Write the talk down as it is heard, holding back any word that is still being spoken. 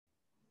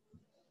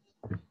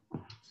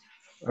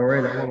All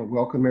right, I want to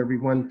welcome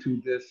everyone to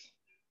this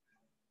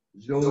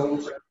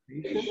Zoom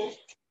presentation.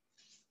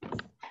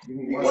 Give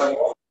me one.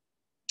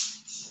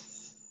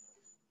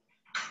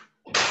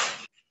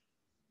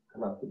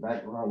 Come out the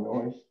background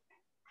noise.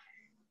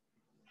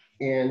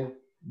 And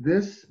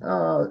this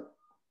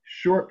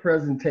short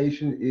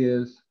presentation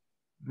is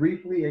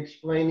briefly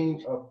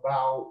explaining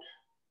about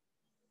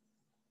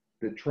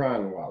the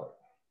Tron wallet.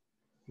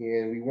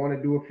 And we want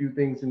to do a few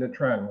things in the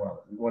Tron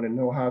wallet. We want to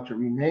know how to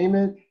rename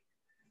it.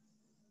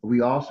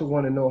 We also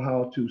want to know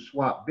how to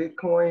swap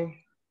Bitcoin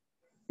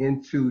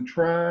into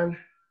Tron.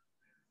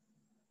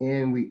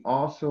 And we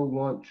also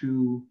want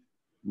to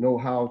know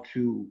how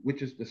to,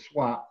 which is the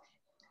swap.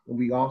 And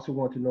we also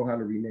want to know how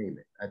to rename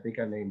it. I think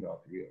I named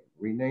all three of them.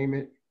 Rename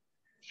it,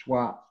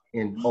 swap,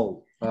 and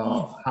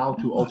how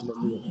to open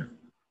a new account.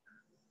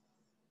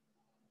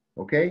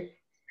 Okay,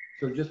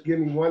 so just give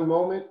me one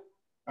moment.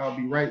 I'll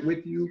be right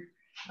with you.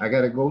 I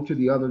got to go to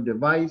the other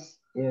device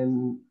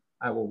and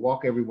I will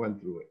walk everyone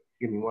through it.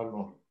 Give me one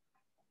moment.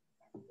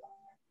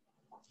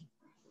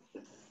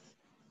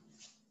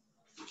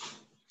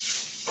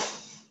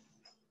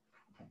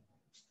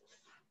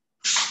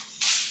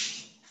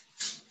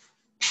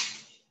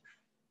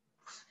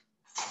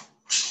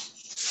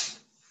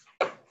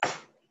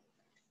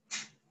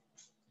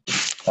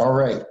 All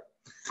right,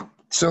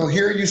 so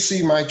here you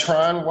see my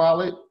Tron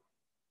wallet,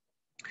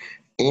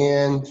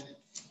 and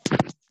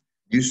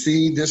you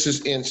see this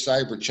is in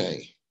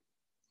Cyberchain.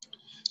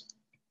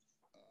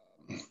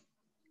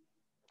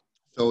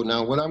 So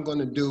now what I'm going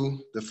to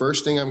do, the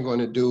first thing I'm going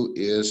to do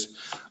is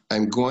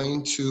I'm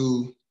going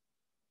to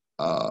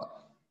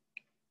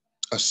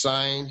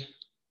assign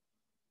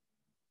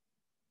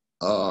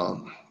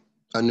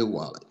a new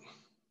wallet,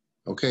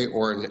 okay,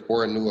 or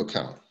a new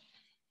account.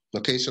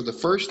 Okay, so the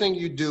first thing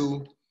you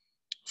do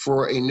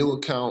for a new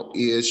account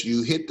is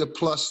you hit the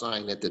plus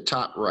sign at the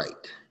top right.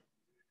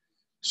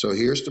 So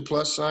here's the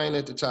plus sign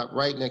at the top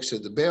right next to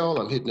the bell.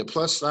 I'm hitting the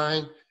plus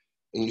sign,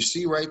 and you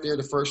see right there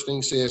the first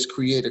thing says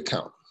create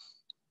account.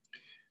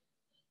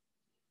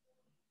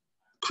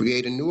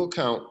 Create a new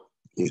account.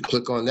 You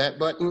click on that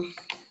button.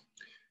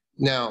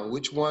 Now,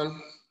 which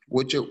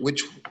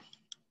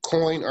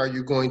coin are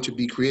you going to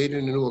be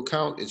creating a new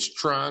account? It's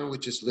Tron,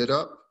 which is lit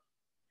up.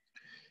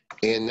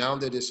 And now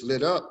that it's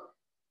lit up,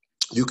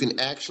 you can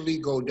actually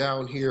go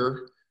down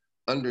here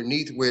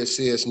underneath where it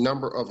says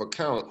number of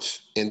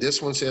accounts, and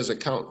this one says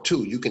account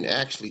 2. You can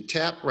actually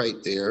tap right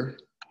there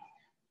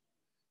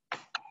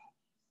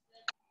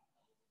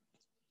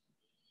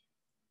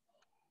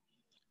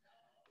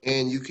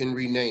and you can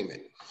rename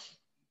it.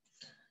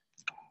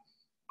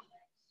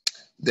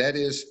 That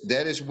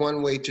is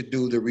one way to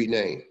do the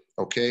rename,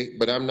 okay?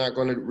 But I'm not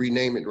going to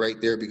rename it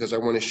right there because I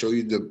want to show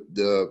you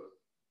the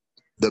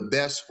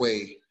best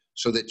way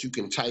so that you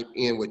can type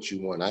in what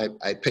you want.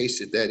 I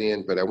pasted that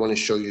in, but I want to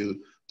show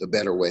you the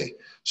better way.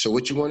 So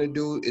what you want to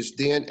do is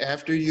then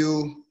after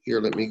you, here,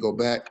 let me go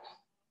back,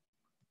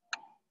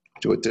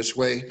 do it this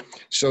way.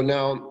 So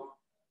now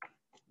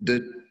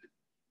the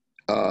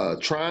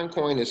Tron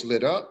coin is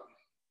lit up.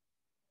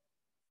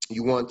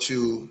 You want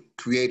to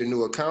create a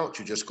new account,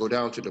 you just go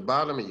down to the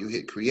bottom and you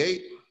hit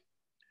create.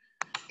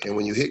 And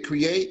when you hit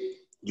create,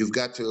 you've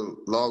got to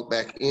log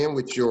back in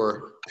with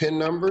your PIN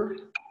number.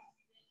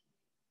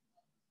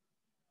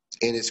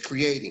 And it's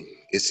creating.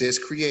 It says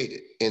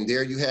created. And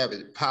there you have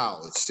it,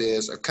 POW. It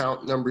says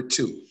account number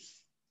 2.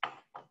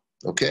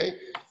 Okay?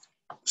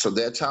 So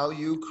that's how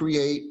you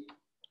create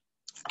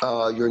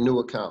your new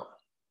account.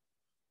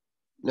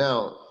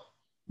 Now,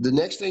 the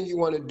next thing you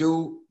want to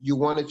do, you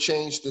want to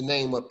change the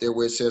name up there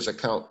where it says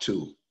account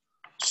 2.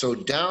 So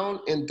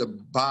down in the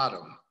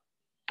bottom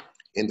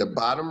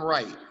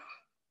right,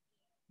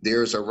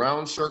 there's a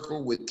round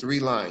circle with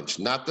 3 lines,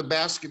 not the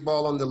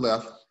basketball on the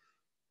left,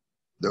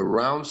 the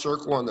round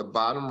circle on the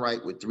bottom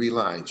right with 3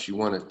 lines. You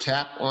want to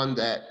tap on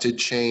that to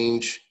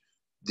change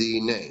the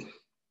name.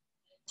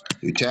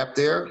 You tap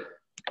there,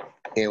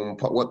 and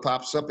what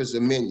pops up is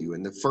a menu.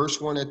 And the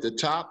first one at the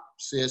top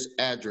says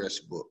address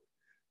book.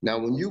 Now,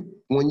 when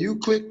you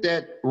click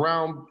that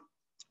round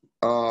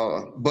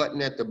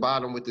button at the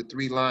bottom with the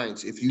 3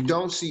 lines, if you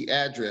don't see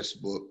address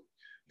book,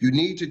 you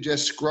need to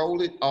just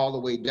scroll it all the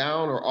way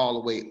down or all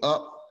the way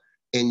up,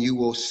 and you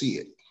will see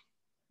it.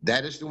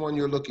 That is the one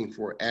you're looking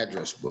for,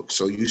 address book.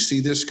 So you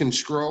see this can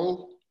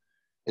scroll,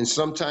 and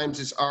sometimes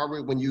it's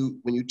already, when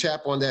you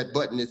tap on that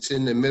button, it's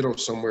in the middle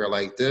somewhere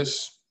like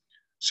this.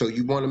 So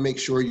you want to make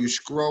sure you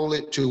scroll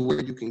it to where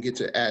you can get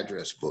to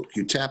address book.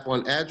 You tap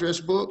on address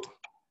book,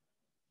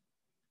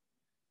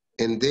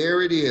 and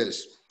there it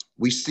is.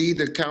 We see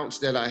the accounts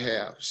that I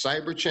have: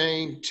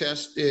 Cyberchain,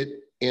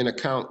 Tested, and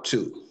account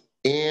 2.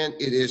 And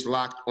it is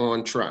locked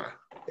on Tron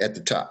at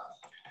the top.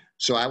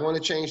 So I want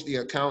to change the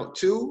account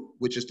 2,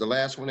 which is the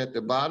last one at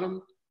the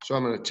bottom. So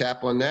I'm going to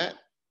tap on that.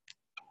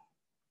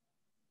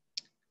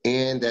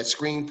 And that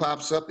screen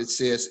pops up. It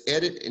says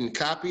edit and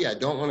copy. I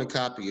don't want to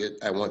copy it.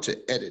 I want to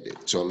edit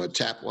it. So I'm going to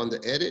tap on the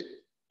edit.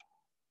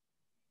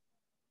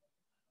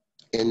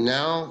 And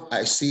now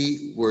I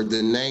see where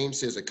the name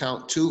says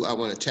account 2. I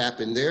want to tap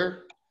in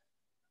there.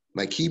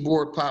 My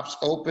keyboard pops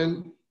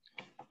open.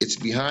 It's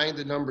behind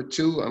the number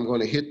 2. I'm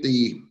going to hit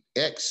the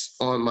X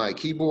on my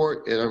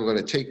keyboard and I'm going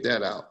to take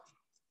that out.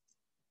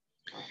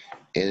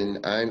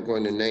 And I'm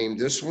going to name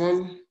this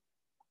one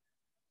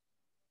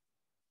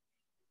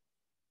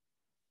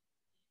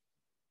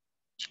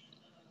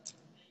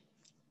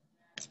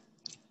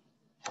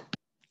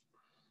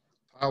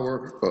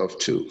power of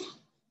 2.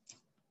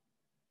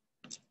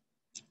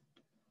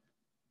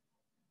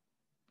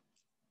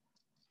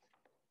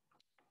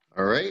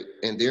 All right,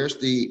 and there's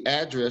the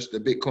address, the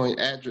Bitcoin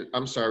address,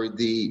 I'm sorry,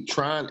 the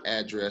Tron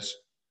address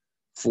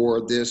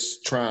for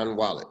this Tron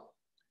wallet.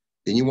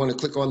 Then you want to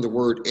click on the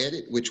word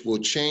edit, which will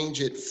change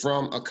it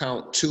from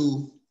account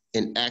 2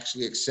 and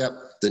actually accept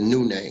the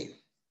new name.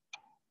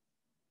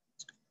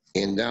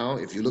 And now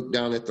if you look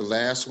down at the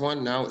last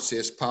one, now it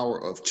says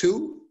power of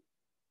 2.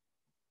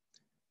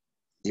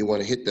 You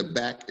want to hit the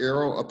back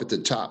arrow up at the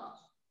top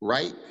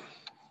right.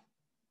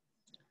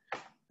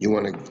 You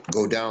want to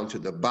go down to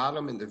the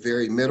bottom in the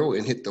very middle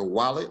and hit the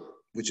wallet,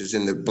 which is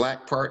in the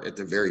black part at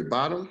the very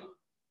bottom.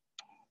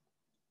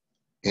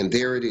 And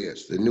there it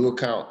is, the new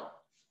account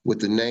with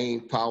the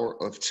name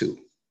power of 2.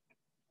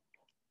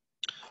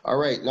 All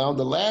right, now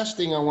the last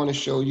thing I want to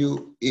show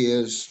you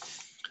is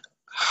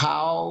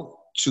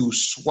how to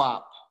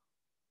swap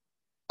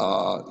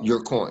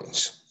your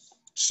coins.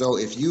 So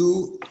if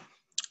you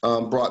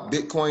brought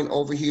Bitcoin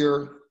over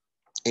here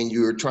and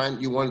you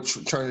want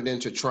to turn it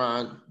into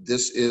Tron,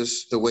 this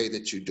is the way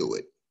that you do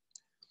it.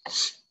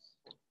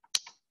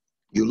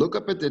 You look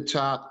up at the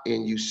top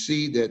and you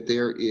see that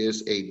there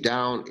is a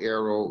down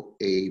arrow,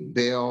 a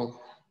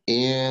bell,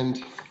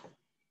 and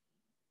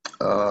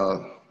a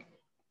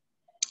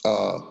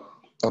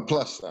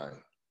plus sign.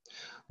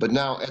 But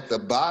now at the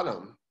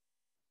bottom,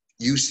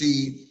 you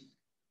see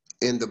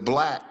in the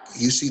black,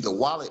 you see the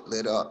wallet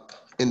lit up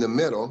in the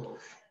middle.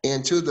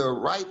 And to the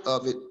right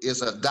of it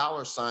is a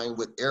 $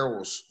 with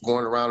arrows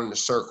going around in a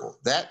circle.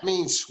 That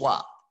means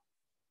swap.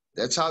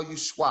 That's how you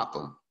swap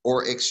them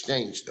or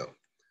exchange them.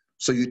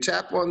 So you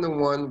tap on the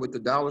one with the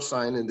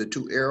 $ and the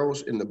 2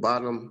 arrows in the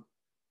bottom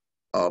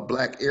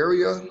black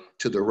area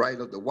to the right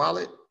of the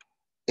wallet,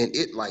 and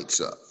it lights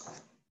up.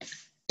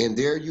 And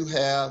there you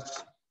have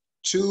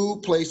 2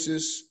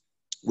 places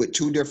with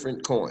 2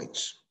 different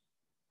coins.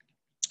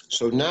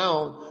 So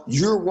now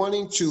you're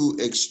wanting to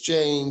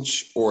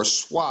exchange or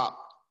swap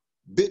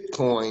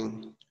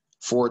Bitcoin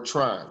for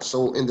Tron.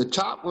 So in the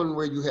top one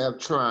where you have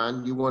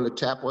Tron, you want to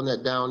tap on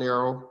that down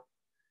arrow.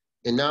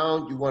 And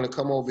now you want to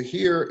come over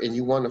here and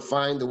you want to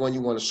find the one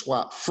you want to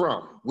swap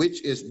from,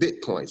 which is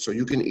Bitcoin. So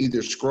you can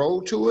either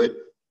scroll to it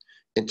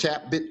and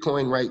tap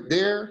Bitcoin right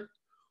there,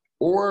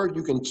 or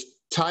you can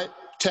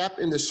tap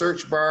in the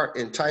search bar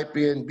and type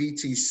in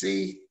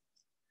BTC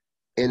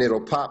and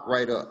it'll pop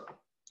right up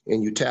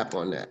and you tap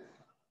on that.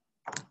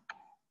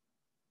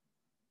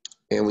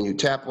 And when you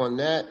tap on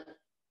that,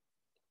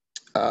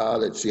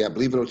 let's see, I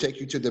believe it'll take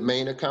you to the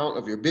main account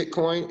of your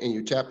Bitcoin, and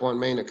you tap on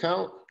main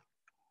account.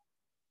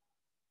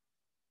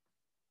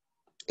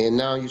 And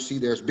now you see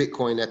there's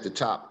Bitcoin at the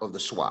top of the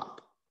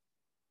swap.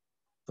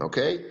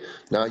 Okay,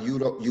 now you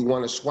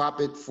want to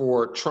swap it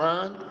for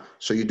Tron.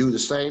 So you do the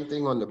same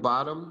thing on the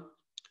bottom.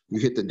 You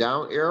hit the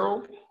down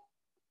arrow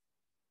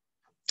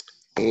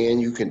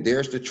and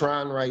there's the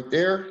Tron right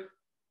there.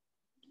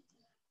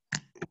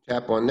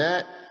 Tap on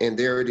that and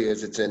there it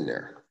is, it's in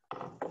there.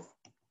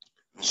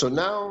 So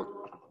now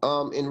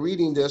in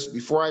reading this,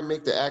 before I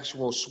make the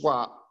actual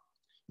swap,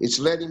 it's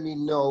letting me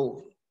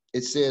know,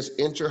 it says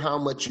enter how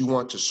much you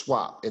want to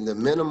swap. And the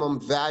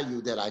minimum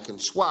value that I can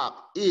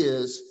swap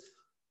is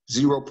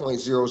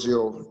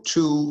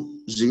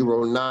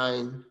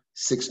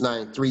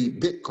 0.00209,693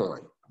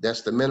 Bitcoin.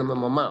 That's the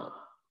minimum amount.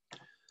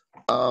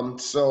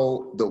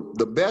 So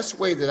the best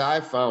way that I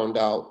found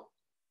out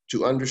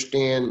to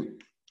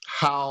understand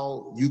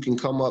how you can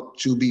come up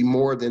to be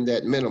more than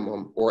that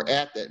minimum or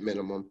at that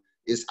minimum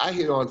is I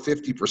hit on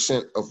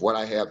 50% of what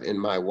I have in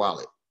my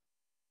wallet.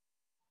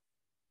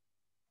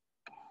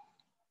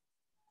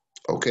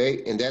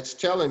 Okay, and that's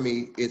telling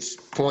me it's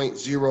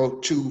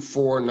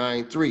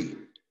 0.02493.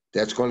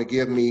 That's going to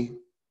give me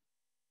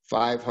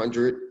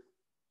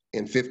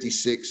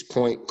 556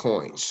 point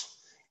coins.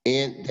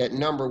 And that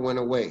number went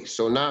away.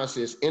 So now it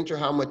says enter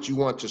how much you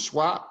want to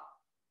swap.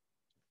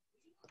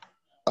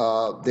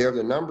 There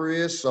the number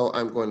is. So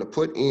I'm going to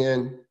put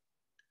in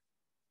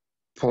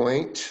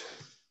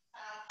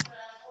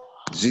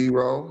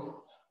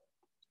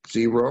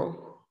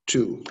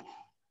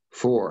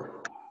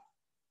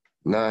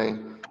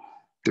 0.00249.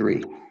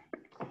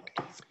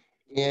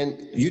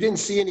 And you didn't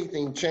see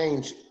anything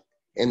change.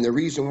 And the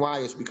reason why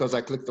is because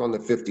I clicked on the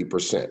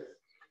 50%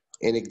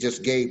 and it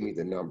just gave me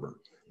the number.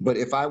 But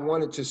if I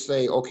wanted to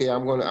say, okay, I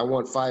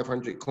want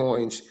 500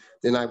 coins,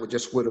 then I would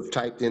have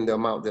typed in the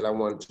amount that I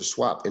wanted to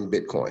swap in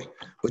Bitcoin.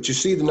 But you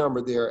see the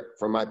number there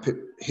for my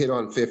hit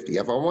on 50.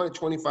 If I wanted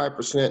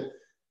 25%,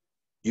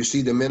 you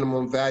see the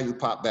minimum value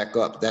pop back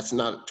up. That's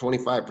not,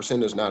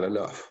 25% is not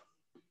enough.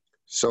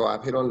 So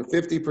I've hit on the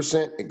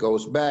 50%, it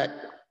goes back.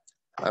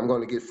 I'm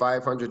going to get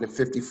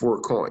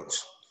 554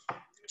 coins.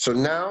 So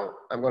now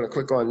I'm going to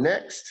click on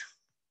next.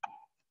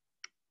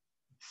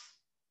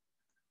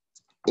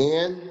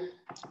 And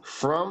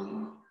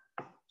from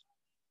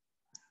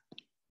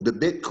the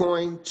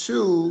Bitcoin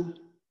to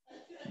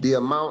the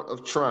amount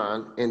of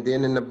Tron, and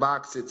then in the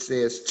box it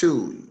says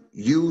to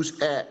use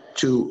at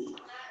to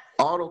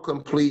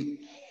autocomplete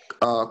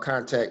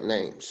contact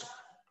names.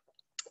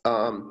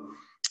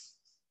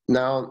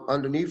 Now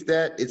underneath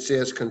that it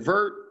says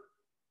convert.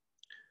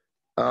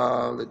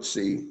 Let's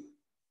see,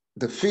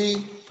 the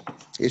fee,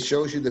 it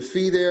shows you the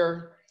fee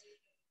there.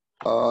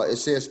 It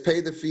says pay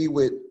the fee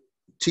with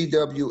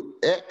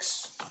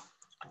TWX.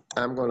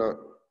 I'm gonna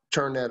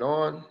turn that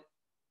on.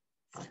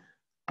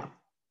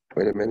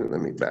 Wait a minute,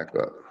 let me back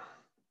up.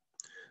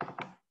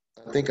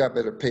 I think I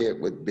better pay it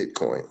with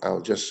Bitcoin.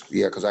 I'll just,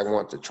 yeah, because I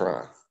want the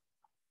Tron.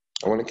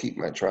 I want to keep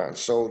my Tron.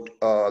 So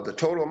the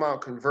total amount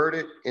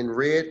converted in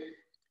red,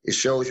 it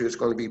shows you it's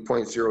going to be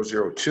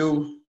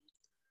 0.002.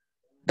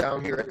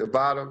 Down here at the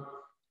bottom,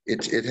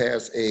 it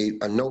has a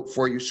note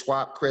for you.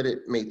 Swap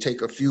credit may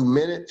take a few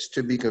minutes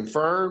to be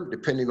confirmed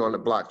depending on the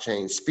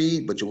blockchain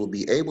speed, but you will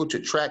be able to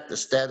track the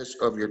status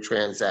of your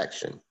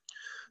transaction.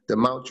 The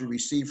amount you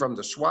receive from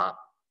the swap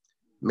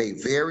may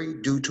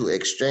vary due to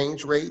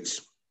exchange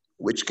rates,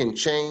 which can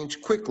change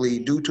quickly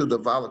due to the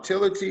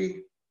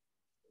volatility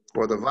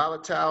or the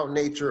volatile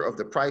nature of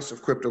the price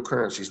of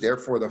cryptocurrencies.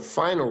 Therefore, the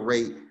final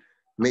rate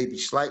may be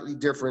slightly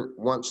different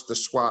once the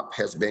swap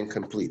has been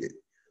completed.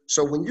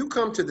 So when you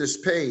come to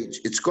this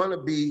page, it's going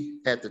to be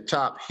at the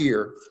top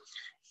here,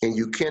 and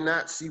you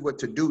cannot see what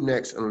to do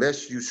next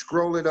unless you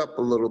scroll it up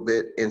a little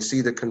bit and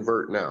see the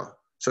convert now.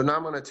 So now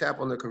I'm going to tap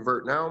on the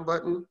convert now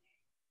button.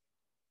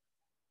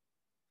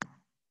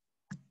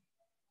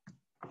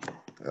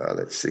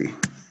 Let's see,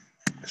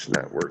 it's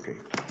not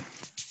working.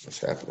 What's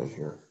happening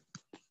here?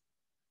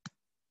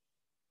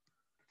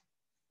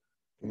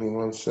 Give me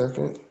 1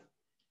 second.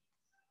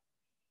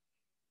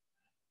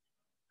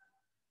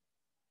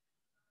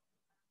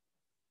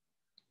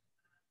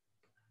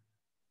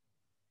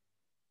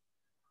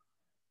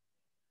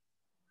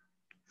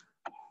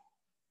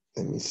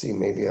 Let me see,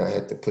 maybe I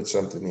had to put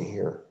something in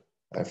here.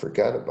 I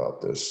forgot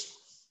about this.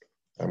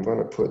 I'm going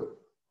to put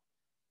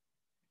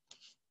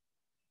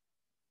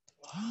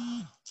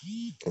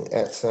an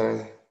 @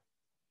 sign,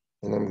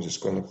 and I'm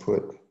just going to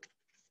put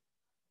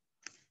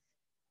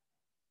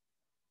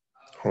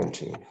home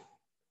team.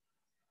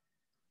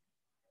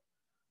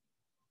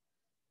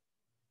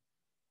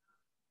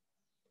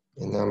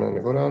 And now I'm going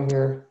to go down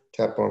here,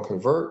 tap on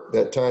convert.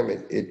 That time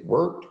it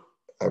worked.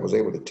 I was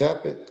able to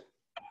tap it.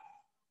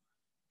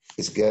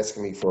 It's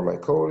asking me for my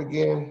code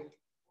again.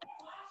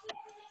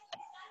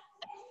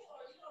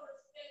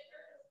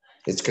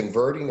 It's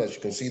converting. As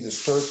you can see, the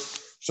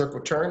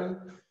circle turning.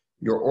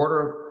 Your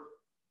order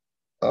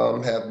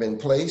have been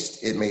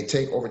placed. It may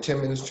take over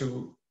 10 minutes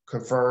to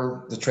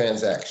confirm the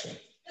transaction.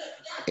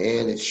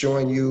 And it's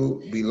showing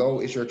you below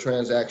is your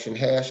transaction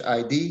hash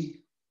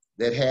ID.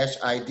 That hash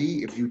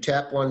ID, if you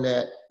tap on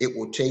that, it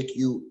will take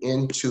you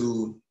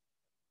into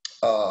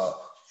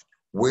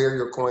where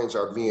your coins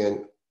are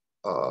being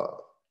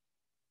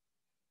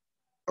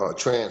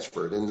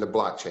transferred in the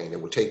blockchain.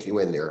 It will take you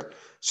in there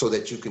so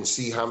that you can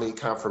see how many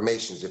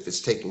confirmations if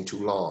it's taking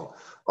too long.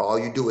 All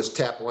you do is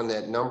tap on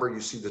that number. You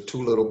see the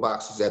 2 little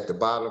boxes at the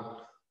bottom.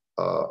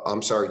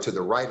 I'm sorry, to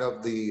the right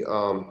of the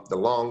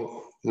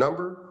long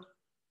number,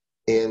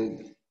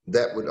 and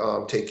that would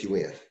take you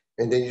in.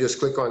 And then you just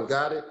click on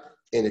got it,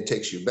 and it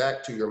takes you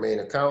back to your main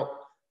account.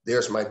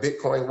 There's my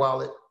Bitcoin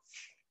wallet.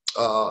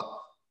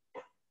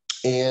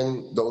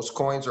 And those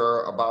coins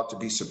are about to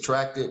be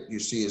subtracted. You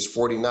see it's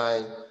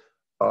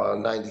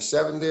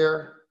 49.97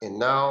 there. And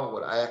now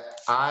what I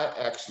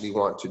actually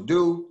want to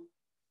do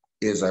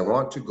is I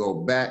want to go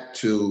back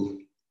to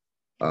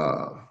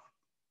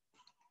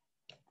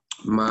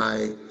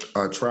my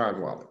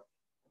Tron wallet.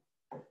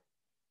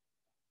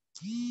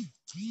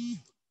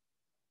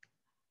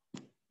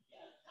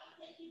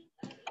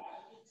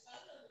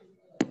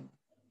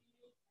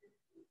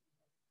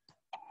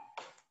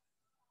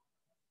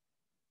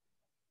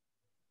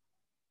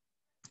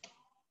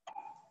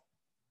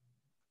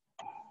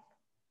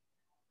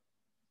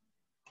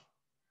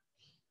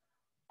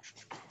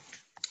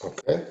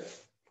 Okay.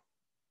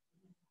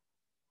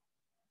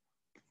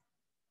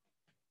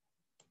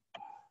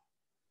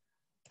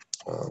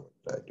 What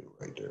did I do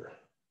right there?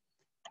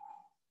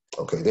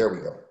 Okay, there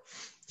we go.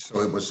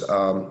 So it was,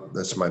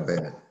 that's my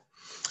bad.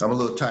 I'm a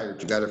little tired,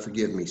 you gotta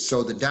forgive me.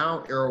 So the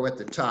down arrow at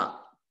the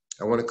top,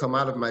 I wanna come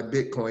out of my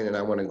Bitcoin and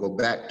I wanna go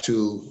back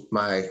to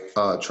my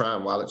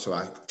Tron wallet. So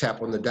I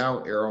tap on the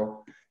down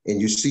arrow and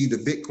you see the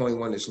Bitcoin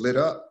one is lit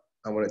up.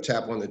 I wanna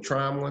tap on the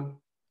Tron one.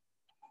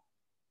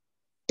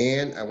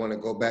 And I wanna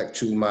go back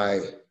to my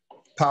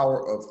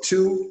power of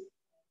 2.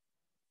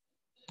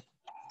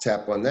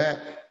 Tap on that.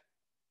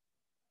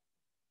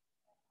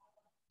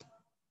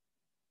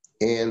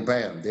 And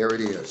bam, there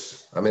it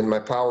is. I'm in my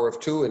power of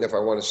 2, and if I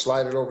want to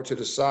slide it over to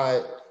the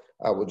side,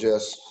 I will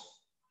just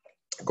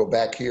go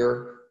back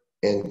here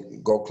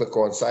and go click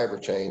on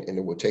Cyberchain, and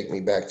it will take me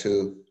back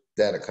to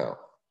that account.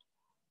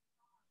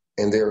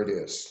 And there it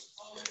is.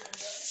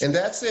 And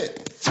that's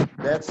it.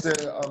 That's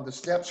the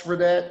steps for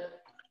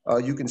that.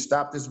 You can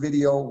stop this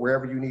video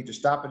wherever you need to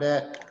stop it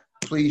at.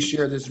 Please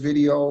share this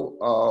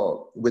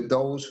video with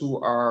those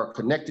who are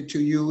connected to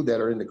you that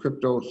are in the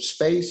crypto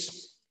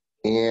space.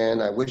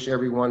 And I wish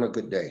everyone a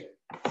good day.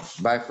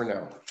 Bye for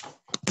now.